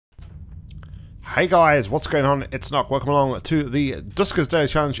Hey guys, what's going on? It's Nock. Welcome along to the Duskers Daily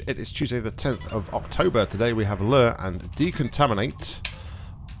Challenge. It is Tuesday the 10th of October. Today we have Lure and Decontaminate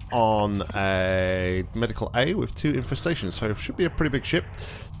on a Medical A with 2 infestations, so it should be a pretty big ship.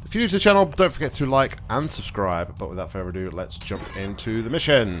 If you're new to the channel, don't forget to like and subscribe. But without further ado, let's jump into the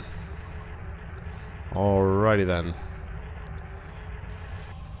mission. Alrighty then.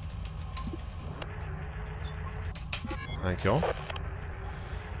 Thank you all.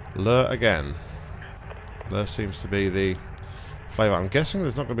 Lure again. There seems to be the flavour. I'm guessing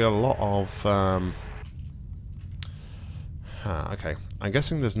there's not going to be a lot of... okay. I'm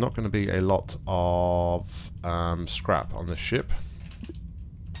guessing there's not going to be a lot of scrap on this ship.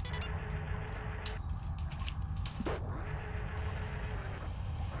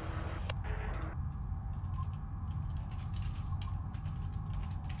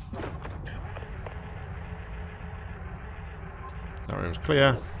 That room's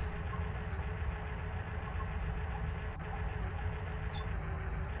clear.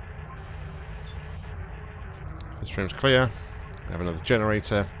 This room's clear. We have another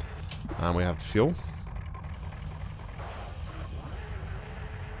generator, and we have the fuel.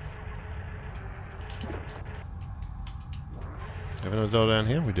 Have another door down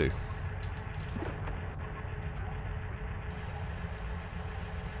here? We do.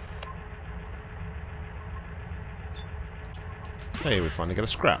 Hey, we finally get a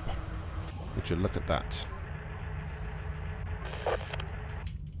scrap. Would you look at that?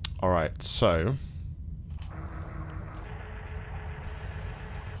 Alright, so...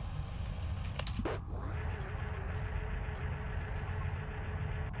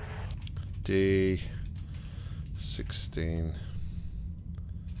 D16.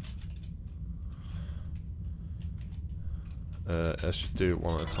 Let's just do it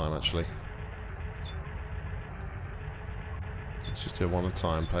one at a time, actually. Let's just do it one at a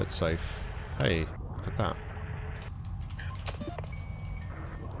time, play it safe. Hey, look at that.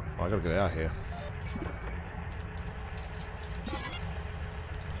 Oh, I gotta get out of here.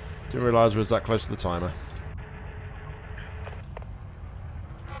 Didn't realise we was that close to the timer.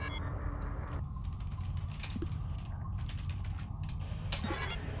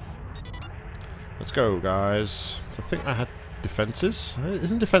 Let's go, guys. So I think I had defences.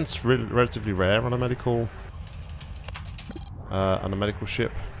 Isn't defence relatively rare on a medical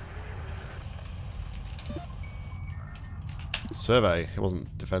ship? Survey. It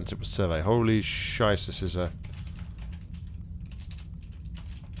wasn't defence, it was survey. Holy shice, this is a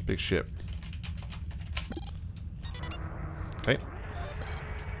big ship. Okay.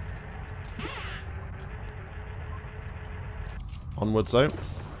 Onwards though.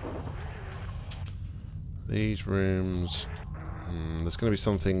 These rooms... there's going to be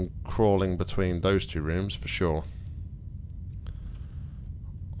something crawling between those 2 rooms, for sure.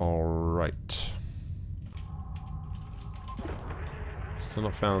 Alright. Still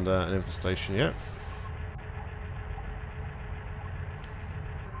not found an infestation yet.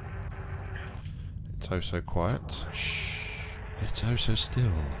 It's oh so quiet. Shh. It's oh so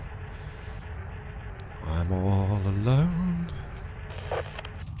still. I'm all alone.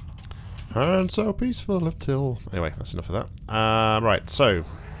 And so peaceful until... Anyway, that's enough of that. Right, so...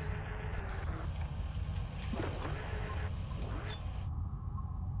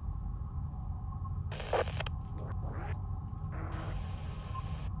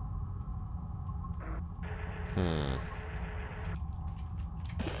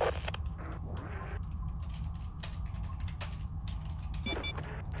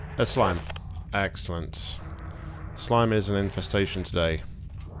 A slime. Excellent. Slime is an infestation today.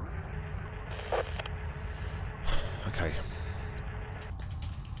 Okay.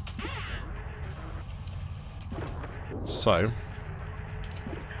 So,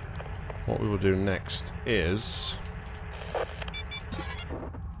 what we will do next is...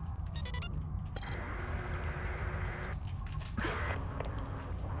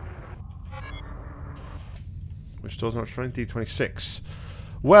 Which door's not showing? D26.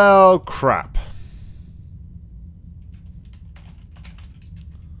 Well, crap.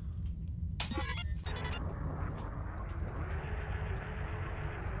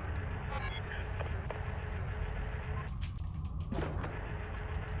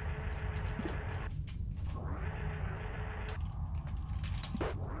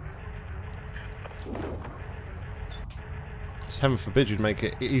 Heaven forbid you'd make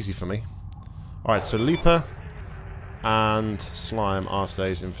it easy for me. Alright, so Leaper and Slime are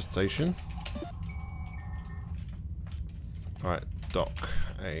today's infestation. Alright, Dock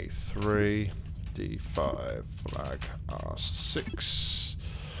A3, D5, Flag R6.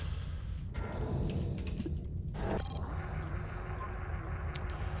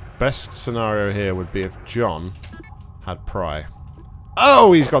 best scenario here would be if John had pry.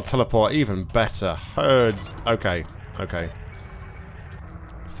 Oh, he's got teleport. Even better. Heard. Okay. Okay.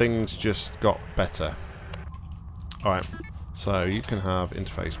 Things just got better. Alright. So you can have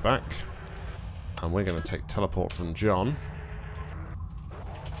interface back. And we're going to take teleport from John.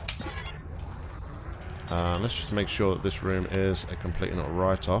 Let's just make sure that this room is a complete and utter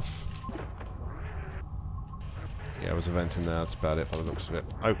write-off. Yeah, there was a vent in there. That's about it by the looks of it.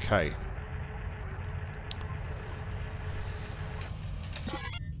 Okay.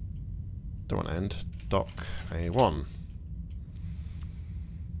 Don't want to end. Dock A1.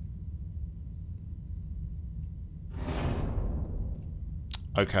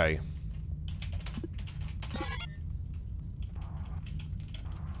 Okay.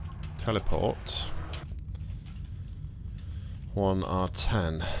 Teleport.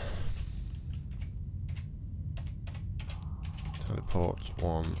 1R10. Teleport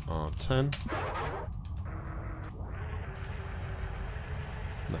 1R10.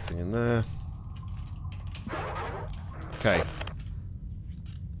 Nothing in there. Okay.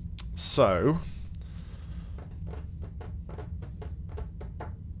 So.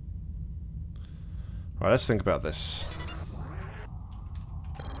 Right, let's think about this.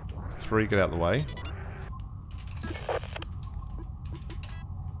 3, get out of the way.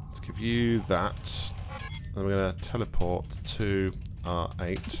 Let's give you that. Then we're going to teleport to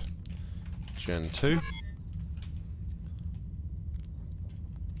R8 Gen 2.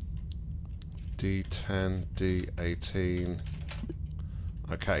 D10, D18.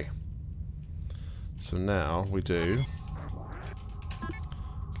 Okay. So now we do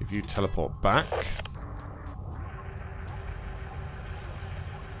give you teleport back.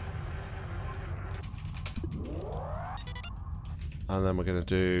 And then we're going to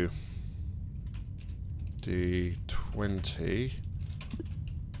do D20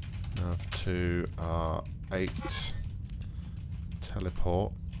 nav to R8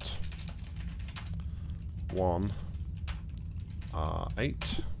 teleport 1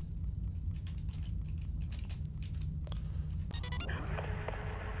 R8.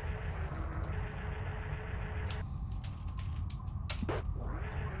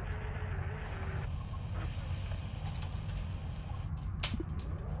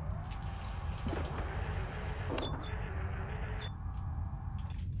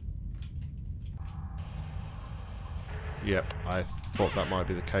 Yep, I thought that might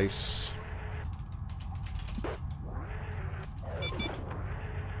be the case.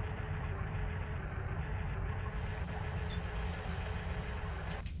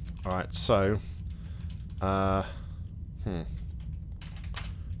 Alright, so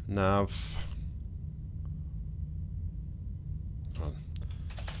nav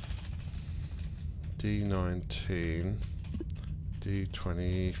D19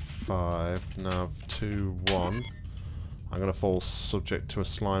 D25 nav 21. I'm going to fall subject to a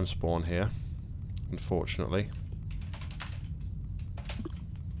slime spawn here, unfortunately.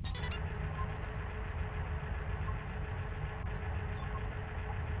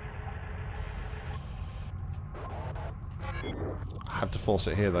 I had to force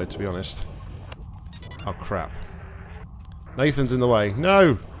it here though, to be honest. Oh crap. Nathan's in the way.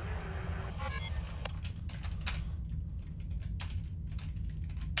 No!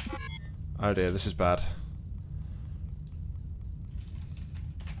 Oh dear, this is bad.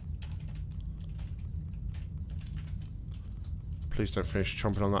 Please don't finish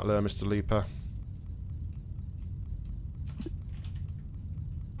chomping on that lure, Mr. Leaper.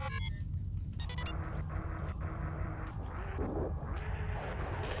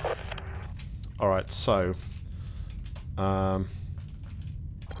 Alright, so oh,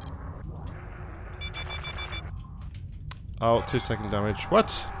 2-second damage.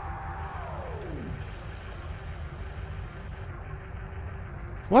 What?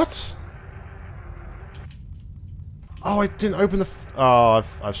 What? Oh, I didn't open the oh,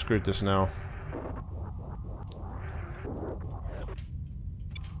 I've screwed this now.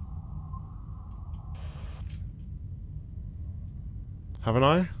 Haven't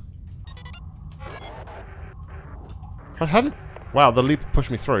I? I hadn't. Wow, the leap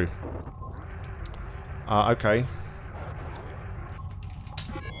pushed me through. Okay.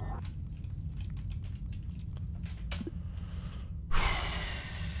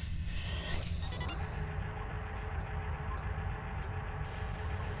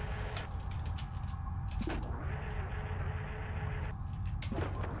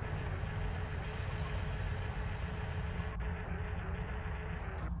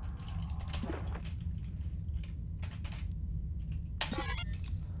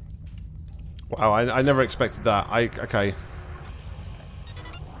 Wow, I never expected that. Okay.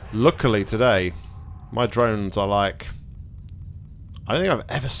 Luckily today, my drones are like... I don't think I've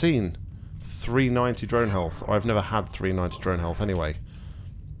ever seen 390 drone health, or I've never had 390 drone health anyway.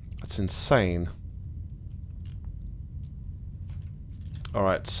 That's insane.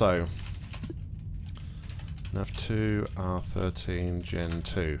 Alright, so... NAV2, R13, Gen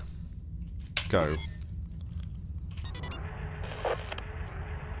 2. Go.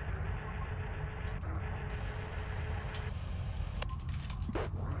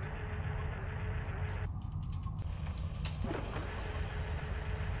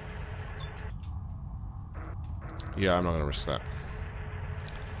 Yeah, I'm not going to risk that.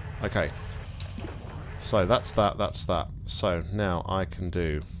 Okay. So that's that, that's that. So now I can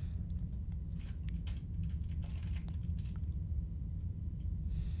do...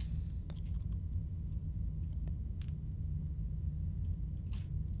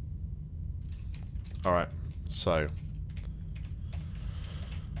 Alright, so...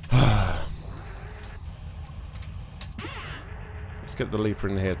 Let's get the leaper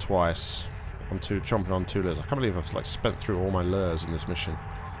in here twice. Jumping on 2 lures. I can't believe I've like spent through all my lures in this mission.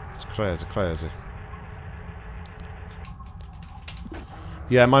 It's crazy, crazy.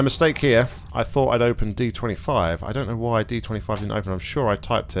 Yeah, my mistake here. I thought I'd open D25. I don't know why D25 didn't open. I'm sure I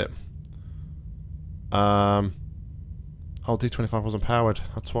typed it. Oh, D25 wasn't powered.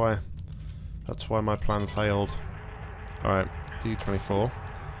 That's why. That's why my plan failed. Alright, D24.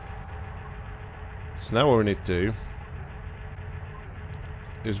 So now what we need to do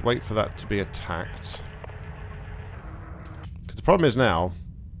is wait for that to be attacked. Because the problem is now...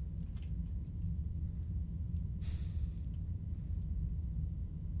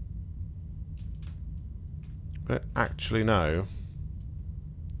 I don't actually know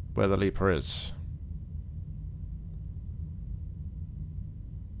where the leaper is.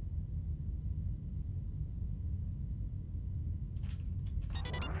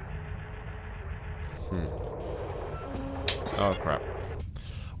 Oh crap.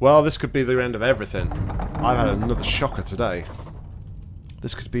 Well, this could be the end of everything. I've had another shocker today.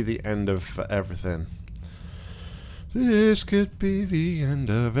 This could be the end of everything. This could be the end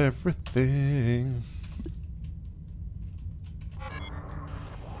of everything.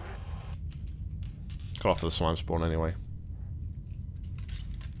 Got off the slime spawn anyway.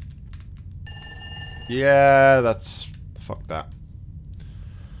 Yeah, that's... fuck that.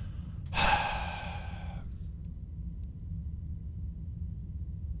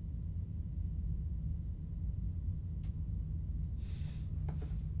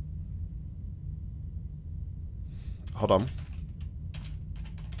 Hold on.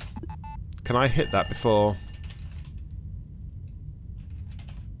 Can I hit that before...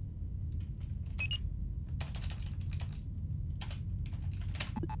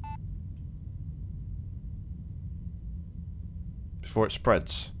 before it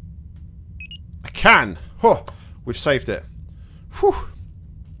spreads? I can! Huh! We've saved it. Whew!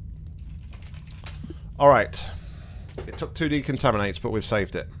 Alright. It took 2 decontaminates, but we've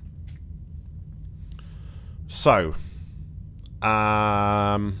saved it. So...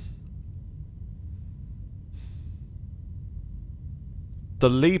 the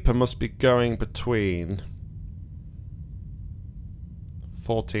leaper must be going between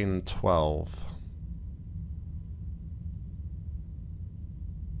 14 and 12.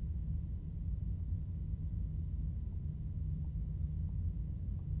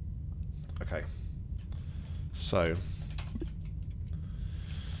 Okay. So...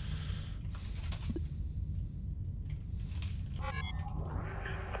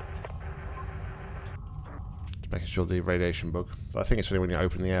 making sure the radiation bug. But I think it's only when you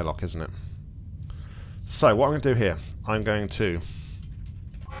open the airlock, isn't it? So, what I'm going to do here, I'm going to...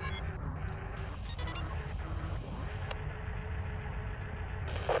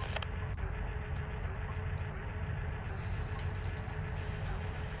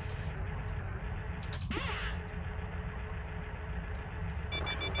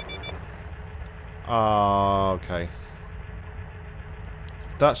 okay.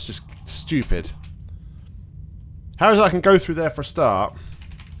 That's just stupid. How is it I can go through there for a start?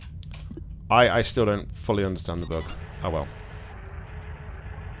 I still don't fully understand the bug. Oh well.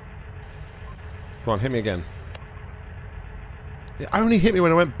 Come on, hit me again. It only hit me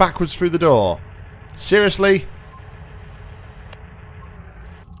when I went backwards through the door. Seriously?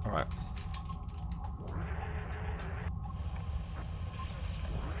 Alright.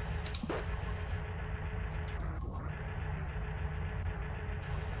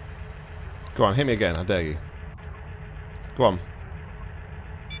 Go on, hit me again, I dare you. Go on.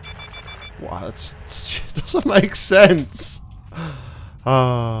 Wow, that doesn't make sense.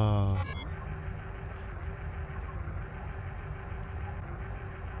 Ah.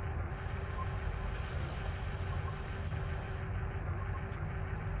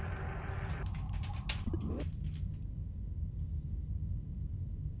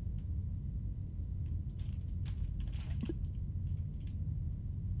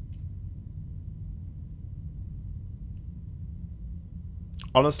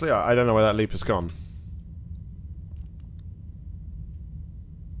 Honestly, I don't know where that leap has gone.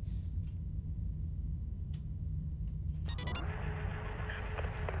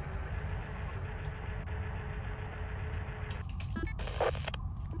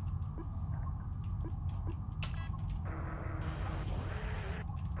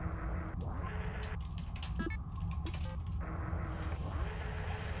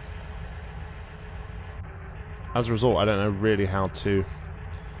 As a result, I don't know really how to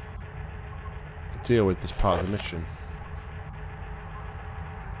deal with this part of the mission.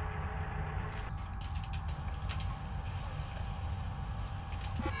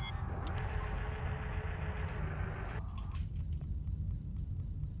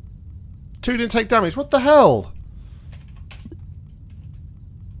 Two didn't take damage. What the hell?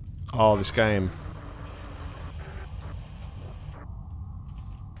 Oh, this game.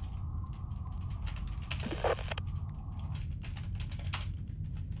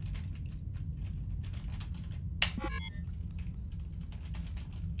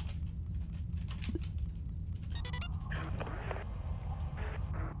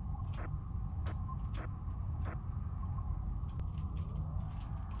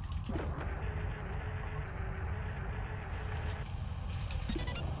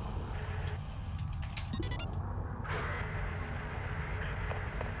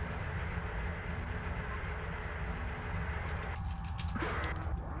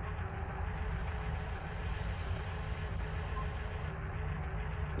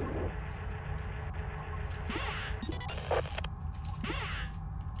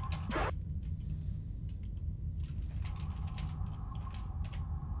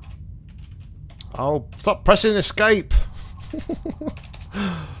 Oh, stop pressing escape!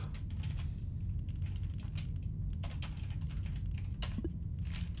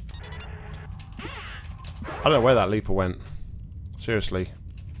 I don't know where that leaper went. Seriously.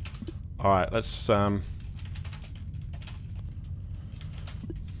 Alright, let's we're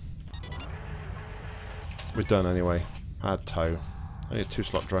done anyway. I had tow. I need a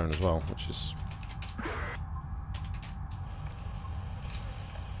 2-slot drone as well, which is...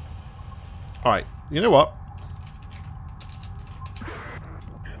 Alright, you know what?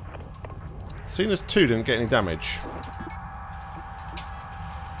 Seeing as 2 didn't get any damage.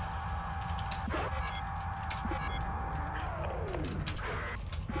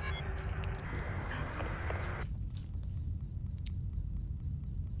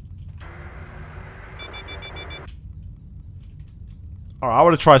 Alright, I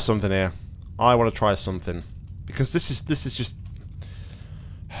want to try something here. I want to try something. Because this is just...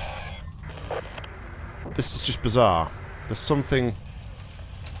 This is just bizarre. There's something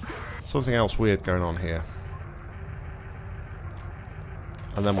else weird going on here.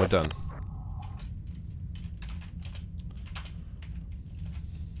 And then we're done.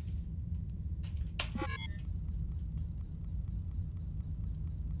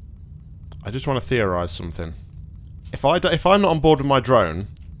 I just want to theorize something. If I'm not on board with my drone,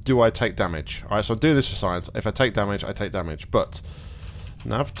 do I take damage? Alright, so I'm doing this for science. If I take damage, I take damage. But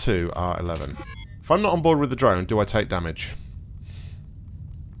nav 2 R11. If I'm not on board with the drone, do I take damage?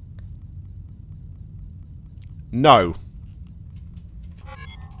 No.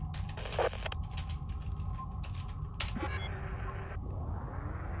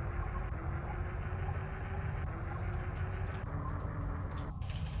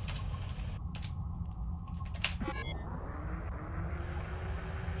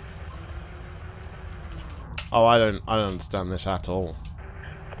 Oh, I don't understand this at all.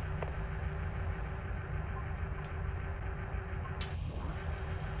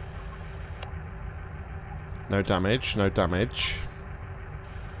 No damage, no damage.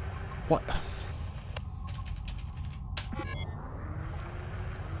 What?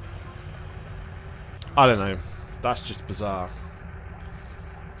 I don't know. That's just bizarre.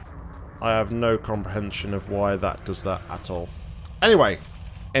 I have no comprehension of why that does that at all. Anyway,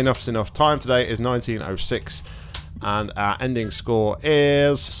 enough's enough. Time today is 19:06, and our ending score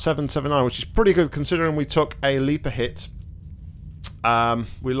is 779, which is pretty good considering we took a leaper hit.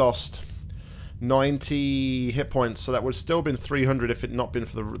 We lost 90 hit points, so that would still been 300 if it not been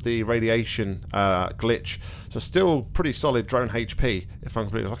for the radiation glitch. So still pretty solid drone HP. If I'm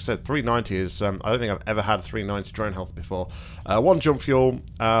completely, like I said, 390 is I don't think I've ever had 390 drone health before. 1 jump fuel,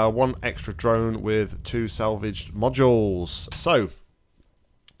 1 extra drone with 2 salvaged modules. So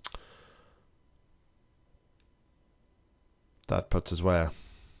that puts us where?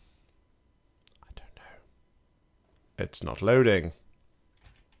 I don't know. It's not loading.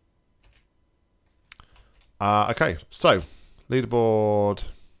 Okay, so leaderboard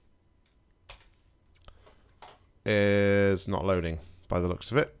is not loading. by the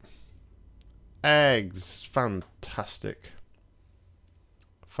looks of it. Eggs. Fantastic.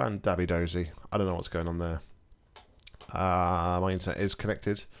 Fan-dabby-dozy. I don't know what's going on there. My internet is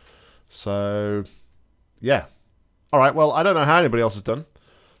connected. So, yeah. Alright, well, I don't know how anybody else has done.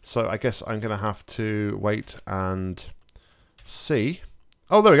 So I guess I'm going to have to wait and see.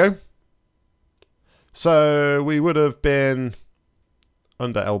 Oh, there we go. So we would have been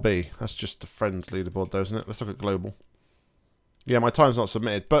under LB. That's just the friends leaderboard though, isn't it? Let's look at global. Yeah, my time's not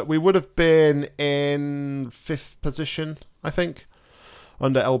submitted. But we would have been in 5th position, I think.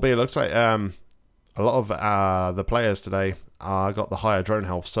 Under LB, it looks like a lot of the players today got the higher drone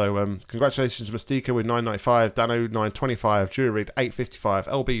health. So congratulations to Mystica with 995, Dano 925, Jury Reed 855,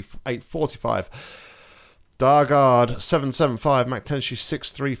 LB 845, Dargard 775, MacTenshi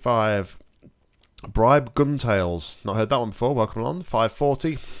 635, Bribe Guntails, not heard that one before, welcome along,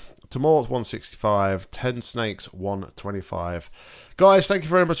 540, Tamort 165, 10 Snakes 125. Guys, thank you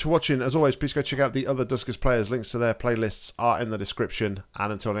very much for watching. As always, please go check out the other Duskers players. Links to their playlists are in the description.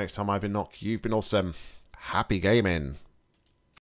 And until next time, I've been Nock. You've been awesome. Happy gaming.